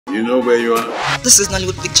You know where you are? This is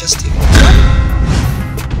Nollywoodpicturestv.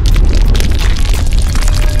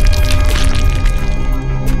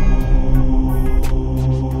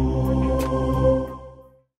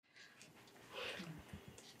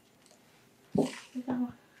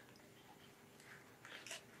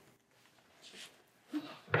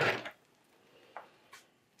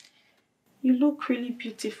 You look really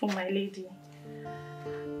beautiful, my lady.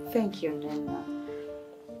 Thank you, Nana.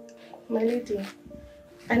 My lady,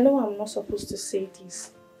 I know I'm not supposed to say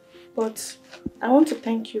this, but I want to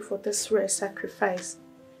thank you for this rare sacrifice.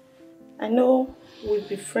 I know we'll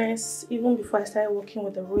be friends even before I started working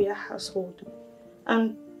with the royal household.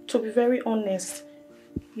 And to be very honest,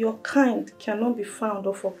 your kind cannot be found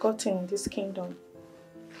or forgotten in this kingdom.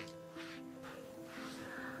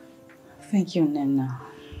 Thank you, Nana.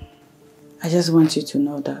 I just want you to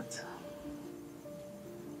know that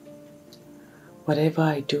whatever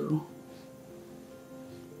I do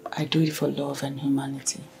it for love and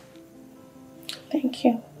humanity. Thank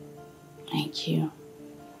you. Thank you.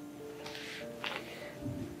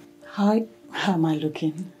 How am I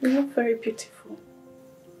looking? You look very beautiful.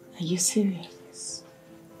 Are you serious?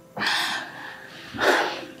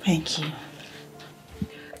 Thank you.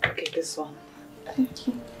 Okay, this one. Thank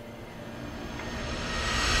you.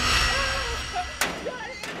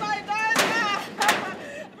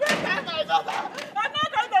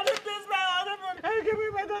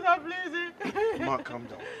 Ma, calm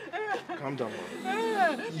down. Calm down, ma.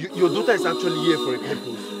 Your daughter is actually here for a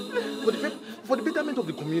purpose. For the betterment of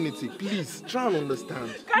the community, please, try and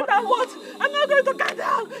understand. Calm down what? I'm not going to calm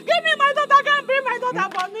down. Give me my daughter, can't bring my daughter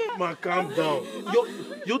for me. Ma, calm down.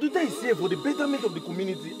 Your daughter is here for the betterment of the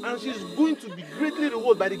community and she's going to be greatly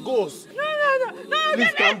rewarded by the gods. No.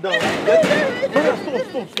 Please calm down.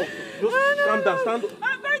 Stop. Just calm down, stand up.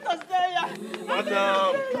 I'm going to stay here.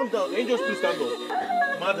 Madam, calm down. Angels, please stand up.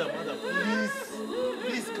 Madam,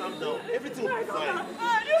 please calm down. Everything will be fine.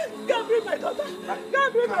 Can't bring my daughter.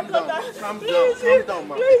 Can't bring my daughter. Calm down,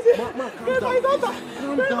 ma. Please. Ma, calm Bring down. my daughter.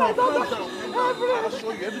 Calm Bring my down. daughter. I'll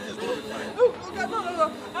assure you, everything's going to be fine. Okay, no.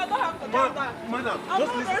 I don't have to calm down. Madam, I'm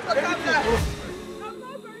just not listen. going to calm down. Everything's I'm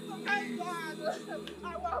not going to calm down. I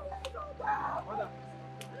want my daughter.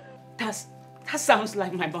 That sounds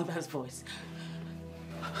like my mother's voice.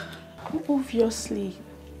 Obviously,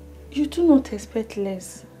 you do not expect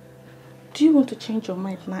less. Do you want to change your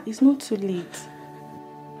mind now? It's not too late.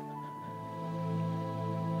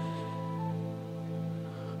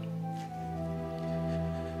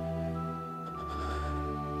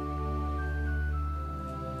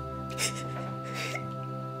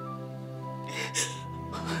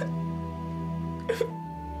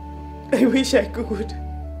 I wish I could.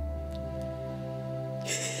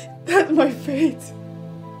 That's my fate.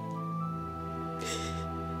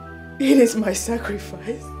 It is my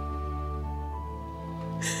sacrifice.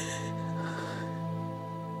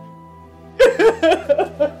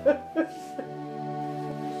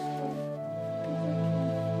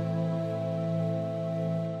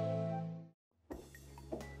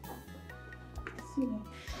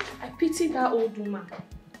 I pity that old woman.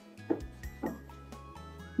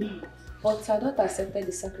 But her daughter accepted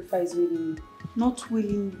the sacrifice willingly. Not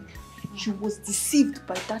willingly. She was deceived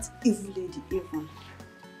by that evil lady, Arum.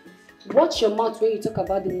 Watch your mouth when you talk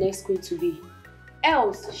about the next queen to be.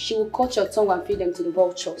 Else, she will cut your tongue and feed them to the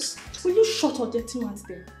vultures. Will you shut your dirty ones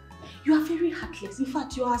there? You are very heartless. In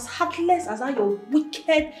fact, you are as heartless as your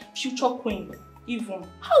wicked future queen, even.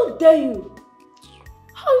 How dare you?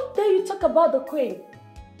 How dare you talk about the queen?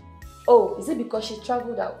 Oh, is it because she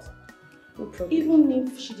traveled out? No problem. Even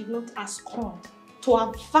if she did not abscond to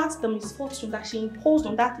avert the misfortune that she imposed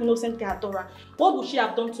on that innocent girl, Dora, what would she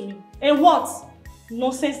have done to me? And what?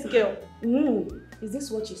 Nonsense girl. Is this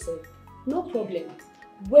what you said? No problem.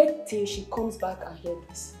 Wait till she comes back and hear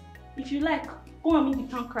this. If you like, go and meet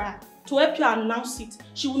the town crier. To help you announce it,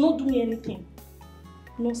 she will not do me anything.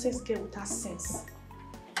 Nonsense girl without sense.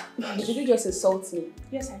 Did you just insult me?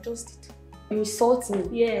 Yes, I just did. You insult me?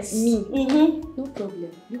 Yes. Me? Mm-hmm. No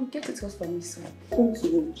problem. You will get it off from me soon. Thank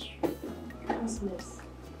you. That's nice.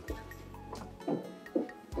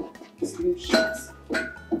 Slim shit.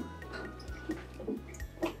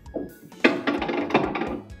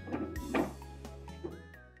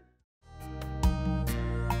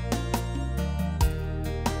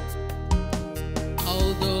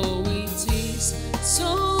 Although it is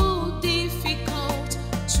so difficult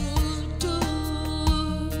to do,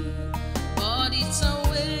 but it's a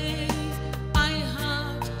way I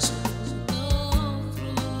have to go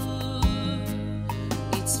through.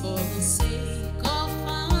 It's for the sake of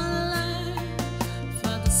our life,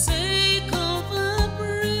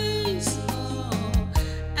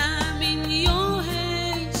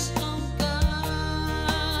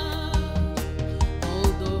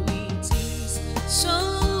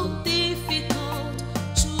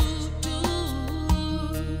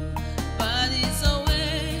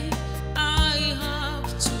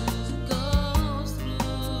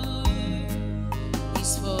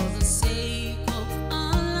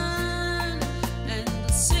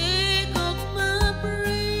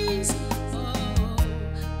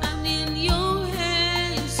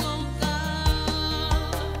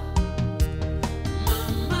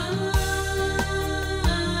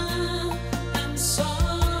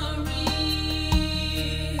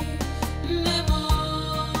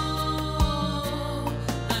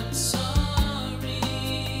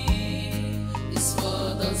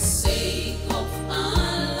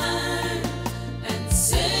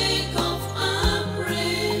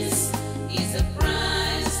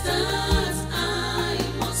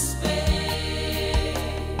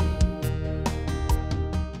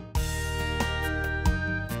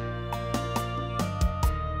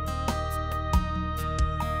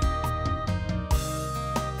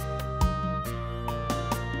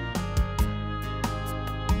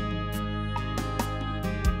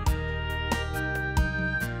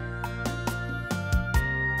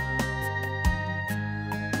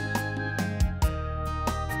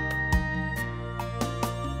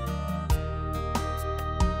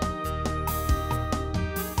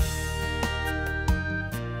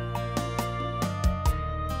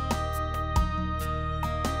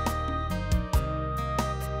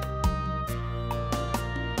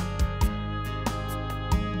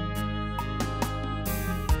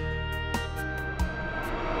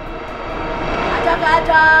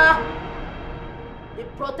 Agaja, the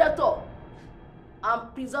protector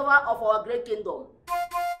and preserver of our great kingdom.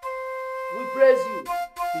 We praise you.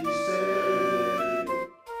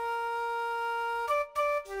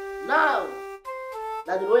 Now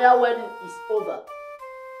that the royal wedding is over,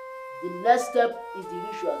 the next step is the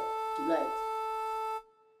ritual tonight.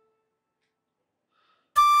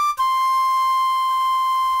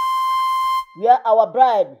 Where our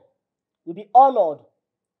bride will be honored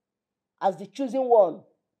as the chosen one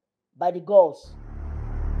by the gods.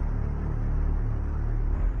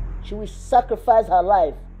 She will sacrifice her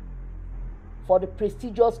life for the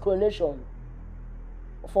prestigious coronation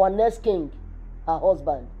of our next king, her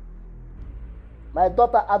husband. My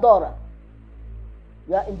daughter Adora,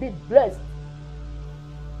 you are indeed blessed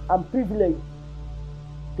and privileged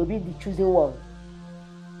to be the chosen one.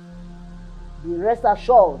 Be rest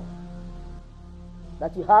assured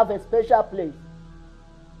that you have a special place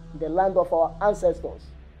in the land of our ancestors.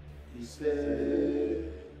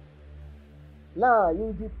 Now you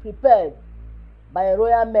will be prepared by a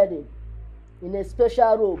royal maiden in a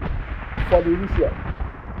special robe for the ritual,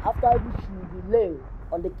 after which you will be laid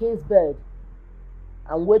on the king's bed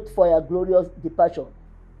and wait for your glorious departure.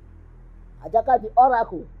 Ajaka the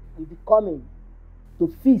oracle will be coming to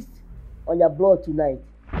feast on your blood tonight.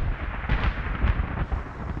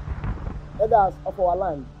 Elders of our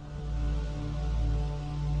land,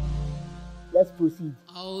 let's proceed.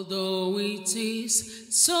 Although it is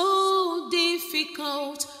so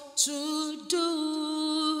difficult to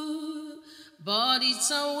do, but it's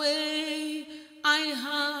a way I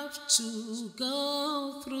have to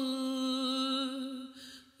go through.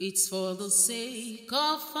 It's for the sake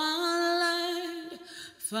of our land,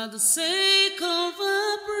 for the sake of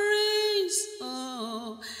our praise.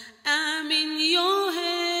 Oh, I'm in your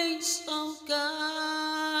hands, oh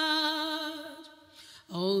God.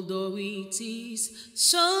 Although it is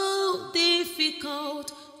so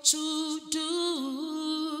difficult to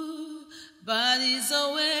do, but it's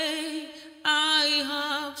a way I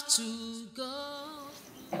have to go.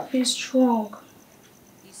 Be strong.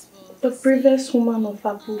 The bravest woman of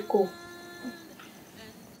Abuko.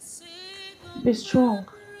 Be strong,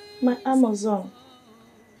 my Amazon.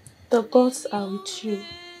 The gods are with you,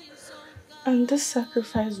 and this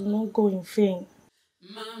sacrifice will not go in vain.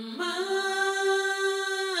 Mama,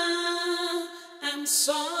 I'm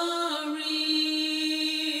sorry.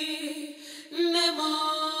 Nemo,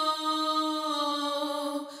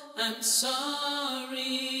 I'm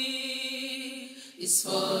sorry. It's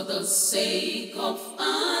for the sake of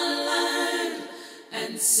our land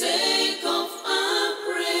and sake of our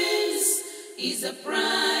praise is the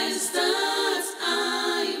price that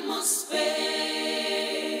I must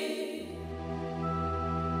pay.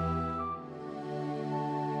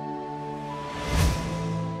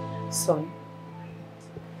 Son,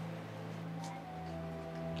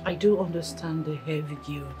 I do understand the heavy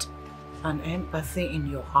guilt and empathy in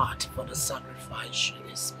your heart for the sacrifice she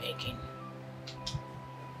is making.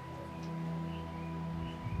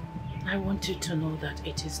 I want you to know that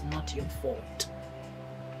it is not your fault.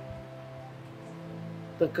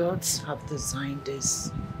 The gods have designed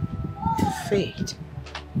this fate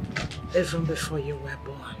even before you were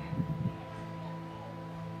born.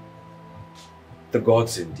 The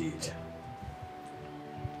gods indeed.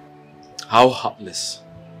 How heartless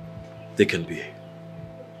they can be.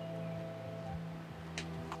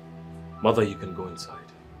 Mother, you can go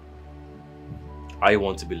inside. I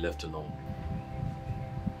want to be left alone.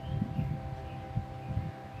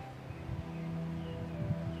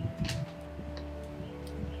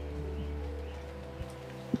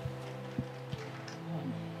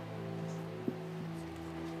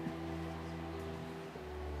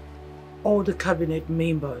 All the cabinet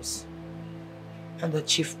members and the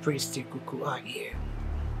chief priest Ikuku are here.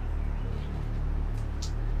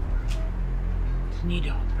 Need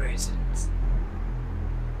our presence.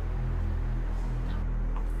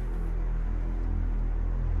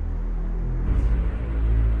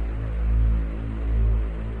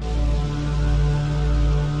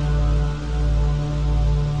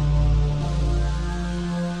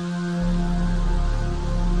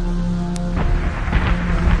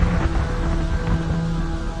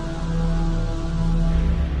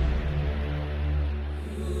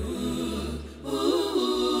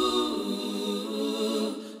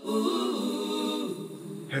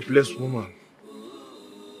 Helpless woman.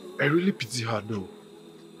 I really pity her though.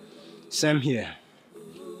 Same here.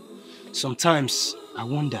 Sometimes I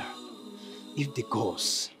wonder if the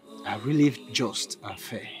gods are really just and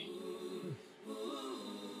fair.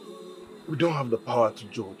 We don't have the power to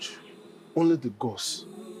judge. Only the gods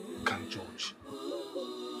can judge.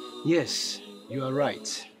 Yes, You are right.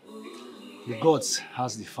 The gods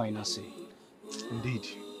has the final say. Indeed,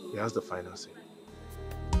 he has the final say.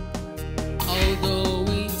 Although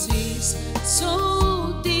it is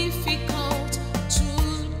so difficult to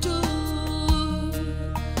do,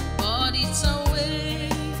 but it's a way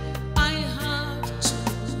I have to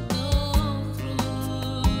go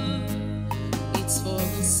through. It's for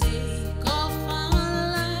the sake of our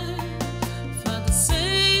life, for the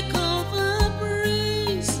sake of our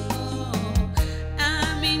praise. Oh,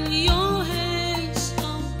 I'm in your hands,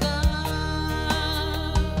 oh God.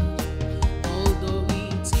 Although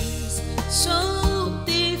it is so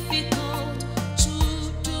difficult to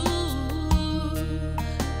do,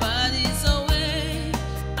 but it's a way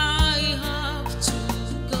I have to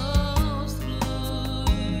go through.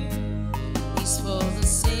 It's for the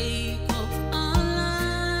sake of our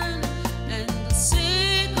land and the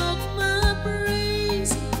sake of my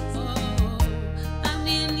praise. Oh, I'm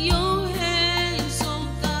in your hands, oh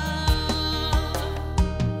God.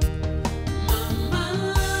 Mama,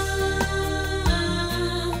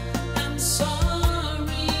 I'm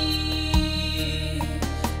sorry.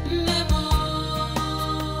 Never,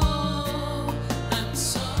 I'm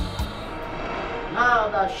sorry. Now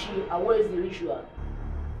that she awaits the ritual,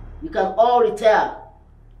 you can all retire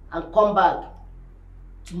and come back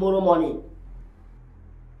tomorrow morning,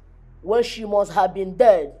 when she must have been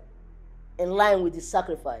dead in line with the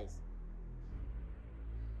sacrifice.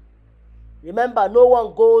 Remember, no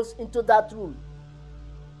one goes into that room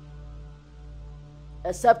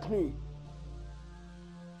except me.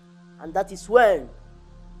 And that is when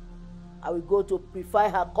I will go to prepare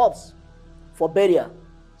her corpse for burial.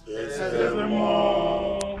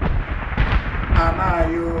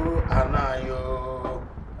 Anayo, anayo,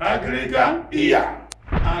 agriga iya.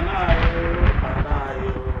 Anayo,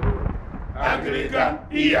 anayo, agriga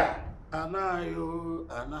iya. Anayo,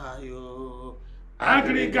 anayo,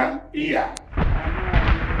 agriga iya.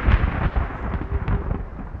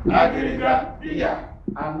 Agriga iya.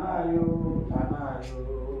 Anayo,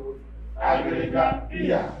 anayo, agriga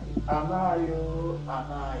iya. Anayo,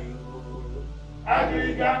 anayo,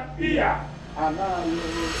 agriga iya. Anayo,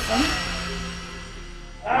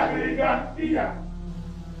 agriga iya.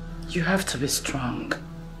 You have to be strong.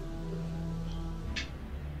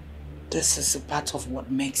 This is a part of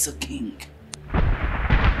what makes a king.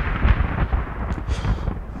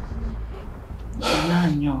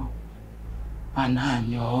 Ananyo,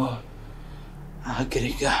 ananyo,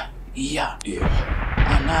 agriga iya.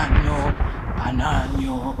 Ananyo,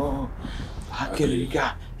 ananyo,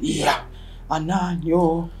 agriga iya.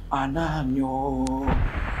 Ananyo, ananyo,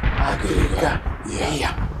 agriga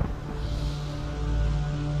iya.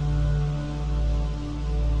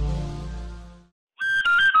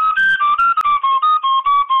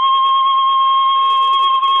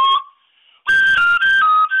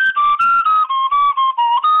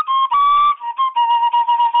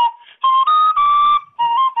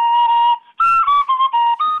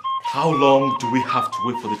 How long do we have to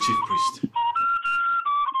wait for the chief priest?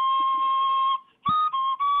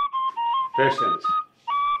 Patience,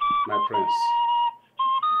 my prince.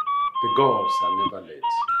 The gods are never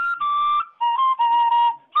late.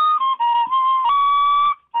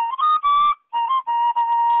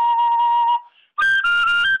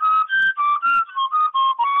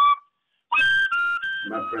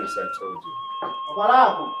 My prince, I told you.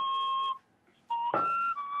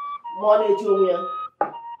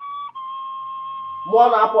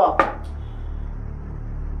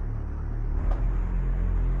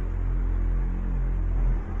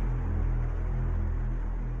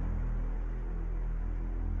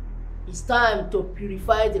 It's time to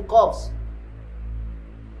purify the corpse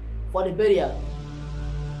for the burial.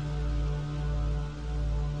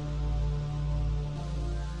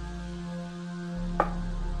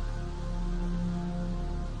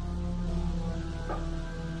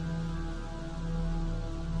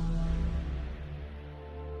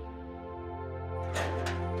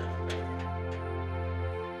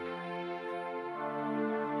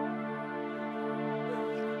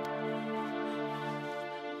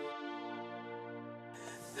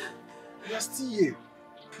 You are still here.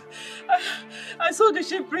 I saw the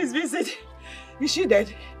chief priest visit. Is she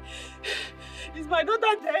dead? Is my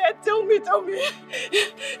daughter dead? Tell me.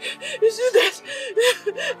 Is she dead?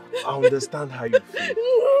 I understand how you feel.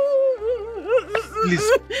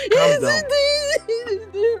 Please, calm down. Is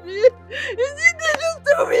it dead? Just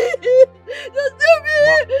tell me. Just tell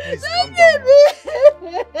me.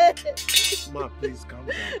 Ma, please calm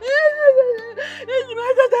down. Is my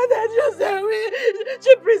daughter dead? Just tell me.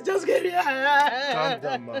 Chief priest just get here. Calm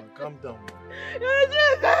down, ma. Calm down, ma.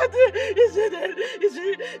 Is she dead?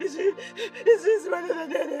 Is she Calm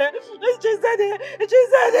down,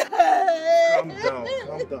 calm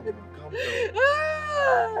down, calm down.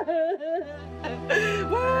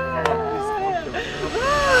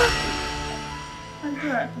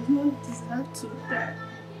 Andrea does not deserve to die.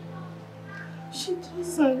 She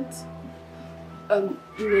doesn't.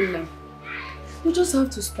 Nina, you just have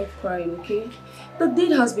to stop crying, okay? The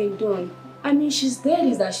deed has been done. I mean, she's dead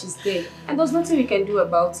is that she's dead. And there's nothing we can do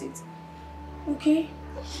about it. Okay?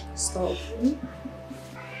 Stop.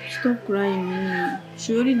 Stop crying, Nina.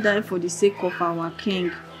 She only died for the sake of our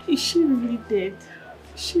king. Is she really dead?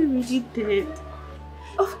 Is she really dead?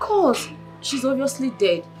 Of course. She's obviously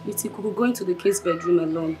dead. But he could go into the king's bedroom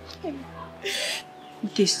alone.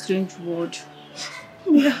 What a strange word.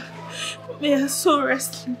 May her soul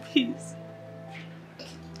rest in peace.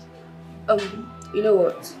 You know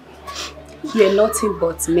what? We are nothing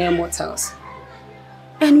but mere mortals.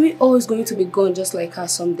 And we're always going to be gone just like her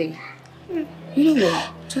someday. You know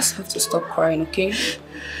what? Just have to stop crying, okay?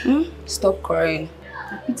 Stop crying.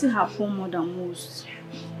 I pity her poor more than most.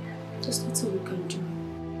 Just little we can do.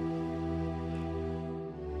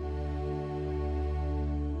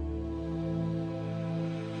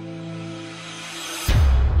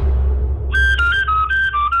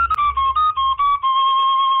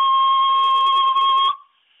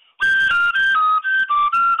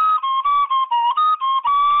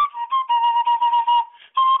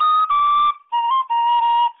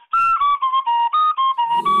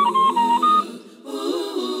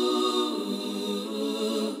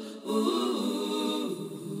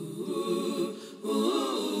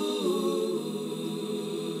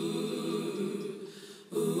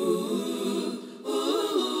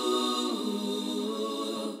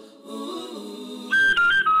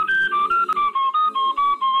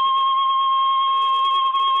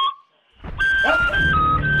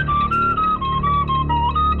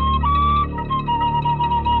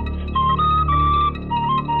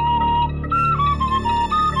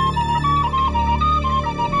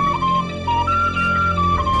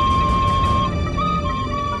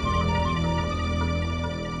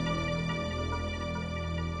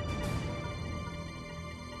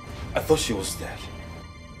 I thought she was dead.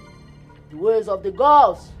 The ways of the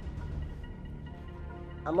gods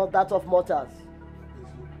are not that of mortals.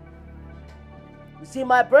 You see,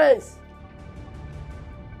 my prince,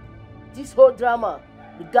 this whole drama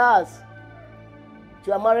regards to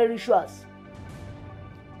your marriage rituals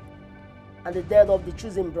and the death of the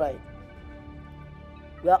chosen bride.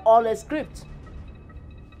 We are all a script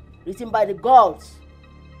written by the gods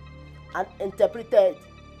and interpreted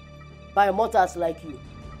by mortals like you,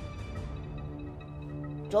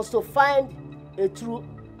 just to find a true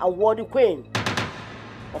and worthy queen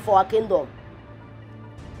of our kingdom,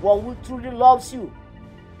 one who truly loves you,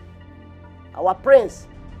 our prince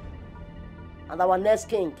and our next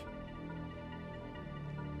king.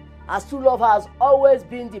 As true love has always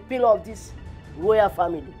been the pillar of this royal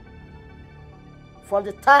family, from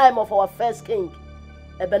the time of our first king,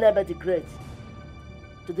 Ebenezer the Great,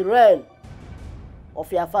 to the reign of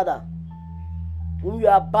your father, whom you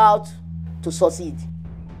are about to succeed,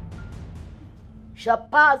 shall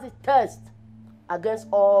pass the test against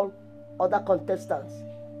all other contestants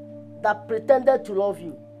that pretended to love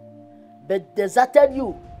you, but deserted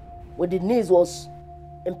you when the need was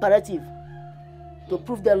imperative to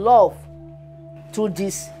prove their love through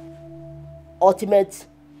this ultimate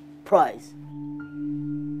prize.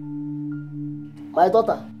 My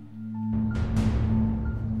daughter,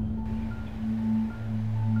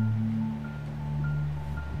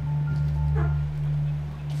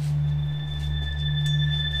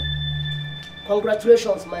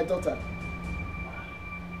 congratulations, my daughter.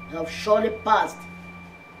 You have surely passed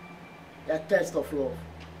the test of love.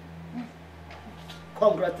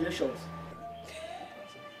 Congratulations.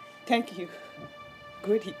 Thank you,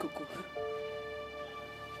 great Ikuku.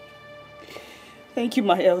 Thank you,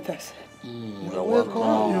 my elders. You're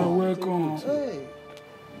welcome. You're welcome. Hey.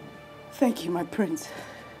 Thank you, my prince.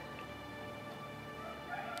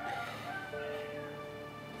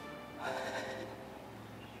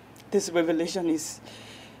 This revelation is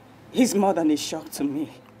more than a shock to me.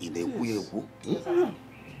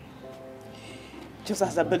 Just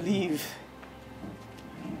as I believe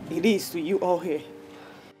it is to you all here.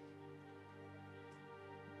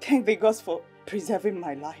 Thank the gods for preserving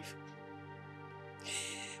my life.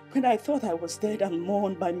 When I thought I was dead and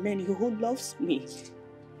mourned by many who loves me,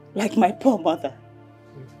 like my poor mother.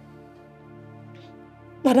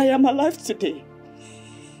 But I am alive today.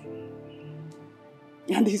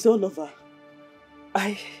 And it's all over.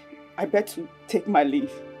 I bet to take my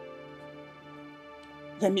leave.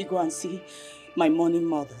 Let me go and see my mourning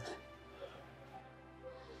mother.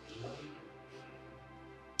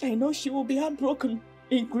 I know she will be heartbroken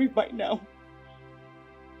in grief by now.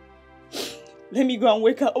 Let me go and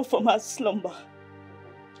wake her up from her slumber.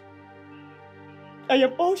 I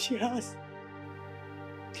am all she has.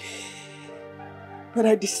 But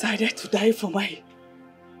I decided to die for my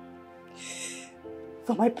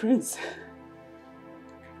prince.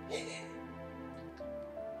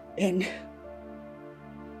 And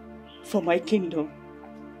for my kingdom.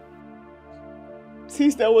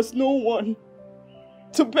 Since there was no one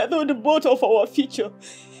to better the both of our future,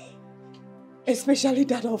 especially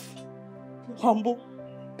that of the humble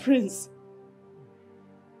prince,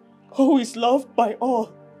 who is loved by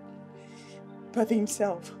all but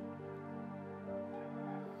himself,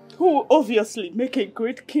 who will obviously make a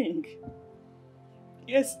great king.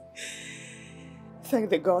 Yes, thank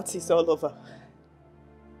the gods it's all over.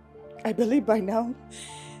 I believe by now,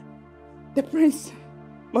 the prince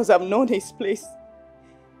must have known his place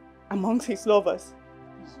amongst his lovers.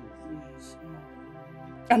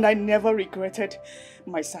 And I never regretted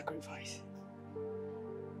my sacrifice.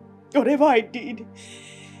 Whatever I did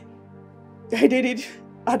it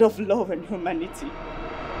out of love and humanity.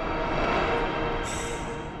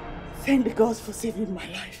 Thank the gods for saving my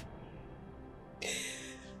life.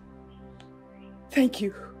 Thank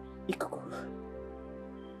you, Ikuku.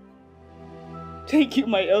 Thank you,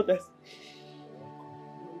 my elders.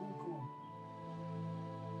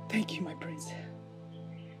 Thank you, my prince.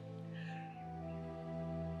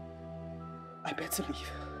 I better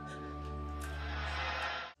leave.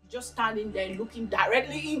 Just standing there looking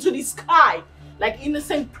directly into the sky like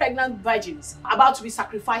innocent pregnant virgins about to be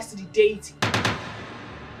sacrificed to the deity.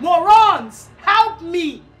 Morons! Help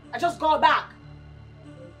me! I just got back.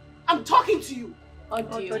 I'm talking to you.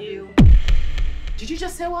 Audio. Did you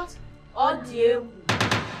just say what? Audio.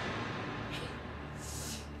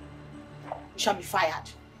 You shall be fired.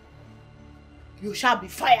 You shall be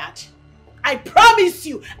fired. I promise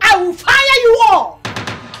you, I will fire you all!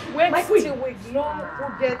 Wait till we know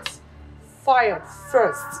who gets fired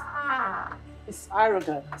first. It's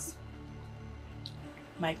arrogance.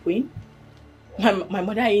 My queen? My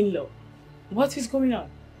mother-in-law? What is going on?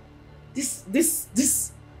 These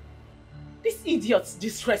idiots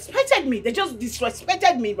disrespected me. They just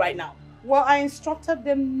disrespected me right now. Well, I instructed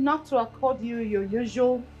them not to accord you your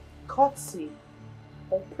usual courtesy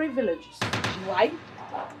or privileges. Why?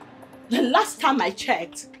 The last time I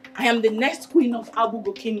checked, I am the next queen of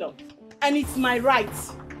Abugo Kingdom. And it's my right